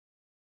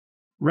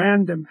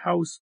Random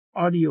House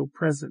Audio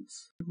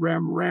Presence.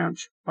 Ram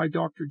Ranch by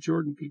Dr.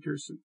 Jordan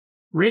Peterson.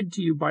 Read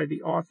to you by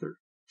the author,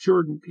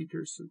 Jordan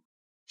Peterson.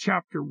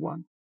 Chapter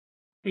 1.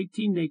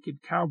 18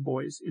 naked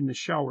cowboys in the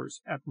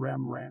showers at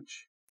Ram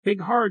Ranch.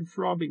 Big hard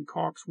throbbing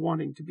cocks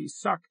wanting to be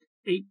sucked.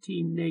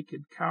 18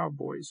 naked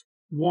cowboys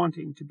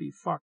wanting to be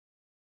fucked.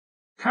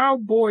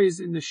 Cowboys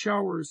in the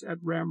showers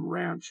at Ram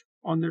Ranch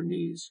on their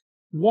knees,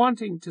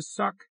 wanting to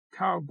suck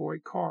cowboy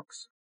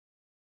cocks.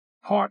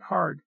 Hot,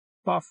 hard,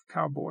 buff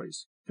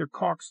cowboys, their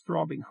cocks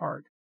throbbing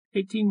hard.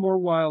 18 more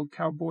wild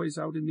cowboys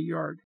out in the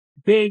yard.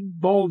 Big,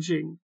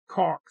 bulging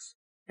cocks,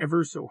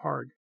 ever so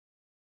hard.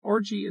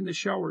 Orgy in the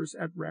showers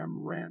at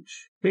Ram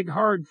Ranch. Big,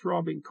 hard,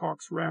 throbbing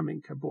cocks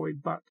ramming cowboy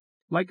butt,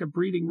 like a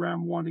breeding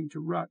ram wanting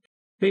to rut.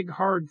 Big,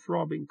 hard,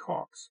 throbbing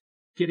cocks,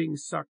 getting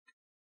sucked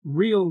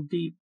real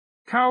deep.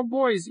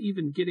 Cowboys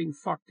even getting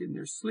fucked in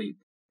their sleep.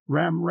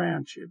 Ram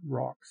Ranch, it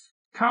rocks.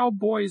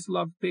 Cowboys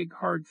love big,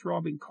 hard,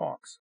 throbbing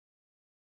cocks.